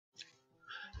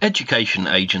Education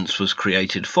Agents was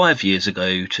created 5 years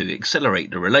ago to accelerate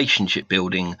the relationship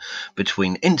building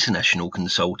between international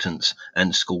consultants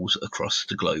and schools across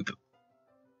the globe.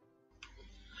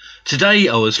 Today,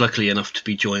 I was lucky enough to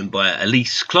be joined by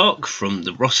Alyse Clark from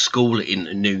the Ross School in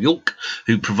New York,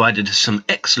 who provided us some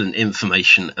excellent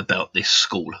information about this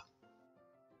school.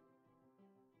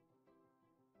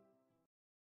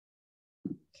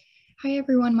 Hi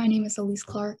everyone, my name is Alyse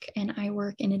Clark and I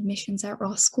work in admissions at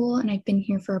Ross School, and I've been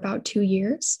here for about 2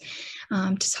 years.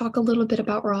 To talk a little bit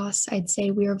about Ross, I'd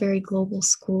say we are a very global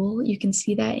school. You can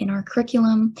see that in our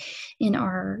curriculum, in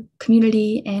our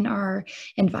community, and our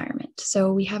environment.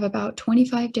 So we have about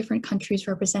 25 different countries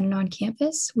represented on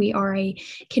campus. We are a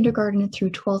kindergarten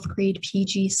through 12th grade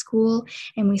PG school,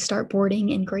 and we start boarding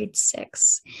in grade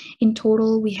 6. In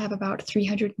total, we have about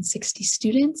 360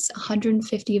 students,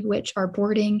 150 of which are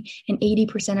boarding, and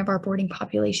 80% of our boarding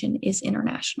population is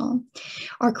international.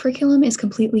 Our curriculum is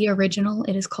completely original.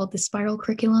 It is called the Spiral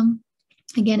Curriculum.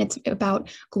 Again, it's about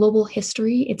global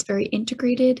history. It's very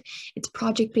integrated. It's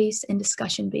project-based and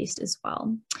discussion-based as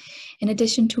well. In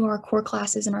addition to our core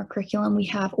classes in our curriculum, we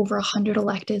have over 100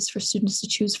 electives for students to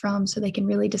choose from so they can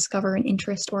really discover an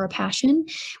interest or a passion.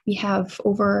 We have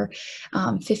over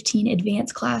 15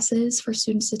 advanced classes for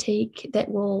students to take that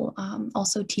will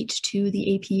also teach to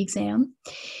the AP exam.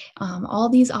 All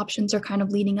these options are kind of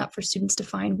leading up for students to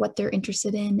find what they're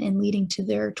interested in and leading to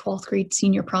their 12th grade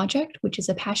senior project, which is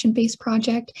a passion-based project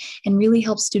and really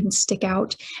helps students stick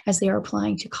out as they are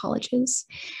applying to colleges.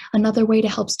 Another way to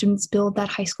help students build that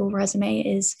high school resume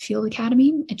is Field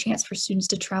Academy, a chance for students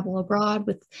to travel abroad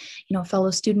with,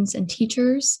 fellow students and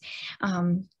teachers.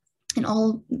 And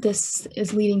all this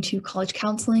is leading to college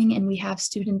counseling, and we have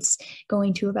students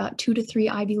going to about 2 to 3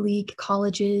 Ivy League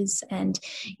colleges and,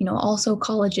 also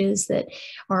colleges that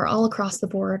are all across the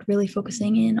board, really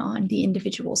focusing in on the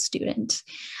individual student.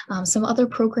 Some other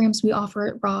programs we offer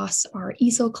at Ross are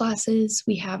ESO classes.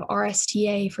 We have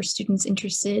RSTA for students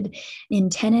interested in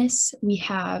tennis. We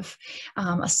have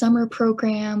a summer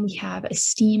program. We have a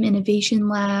STEAM innovation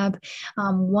lab,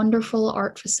 wonderful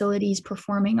art facilities,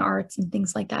 performing arts, and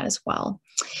things like that as well.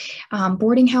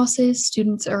 Boarding houses,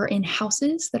 students are in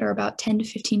houses that are about 10 to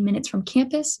 15 minutes from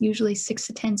campus, usually 6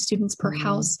 to 10 students per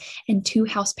house, and 2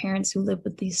 house parents who live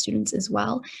with these students as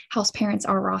well. House parents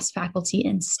are Ross faculty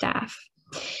and staff.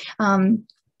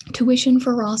 Tuition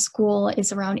for Ross School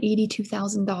is around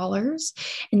 $82,000,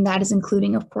 and that is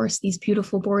including, of course, these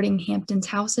beautiful boarding Hampton's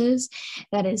houses.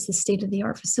 That is the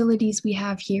state-of-the-art facilities we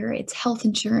have here. It's health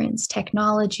insurance,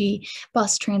 technology,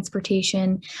 bus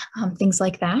transportation, things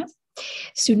like that.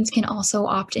 Students can also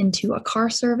opt into a car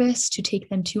service to take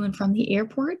them to and from the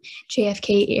airport.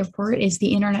 JFK Airport is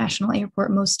the international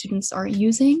airport most students are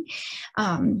using.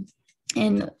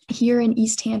 And here in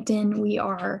East Hampton, we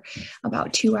are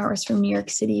about 2 hours from New York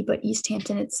City, but East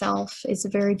Hampton itself is a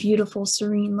very beautiful,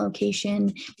 serene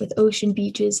location with ocean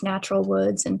beaches, natural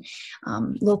woods, and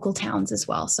local towns as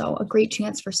well. So a great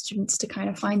chance for students to kind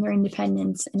of find their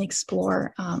independence and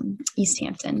explore East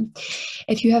Hampton.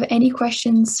 If you have any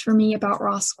questions for me about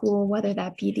Ross School, whether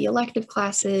that be the elective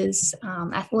classes,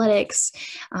 athletics,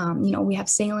 we have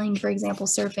sailing, for example,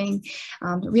 surfing,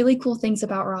 really cool things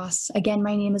about Ross. Again,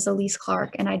 my name is Alyse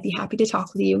Clark, and I'd be happy to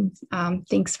talk with you.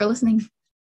 Thanks for listening.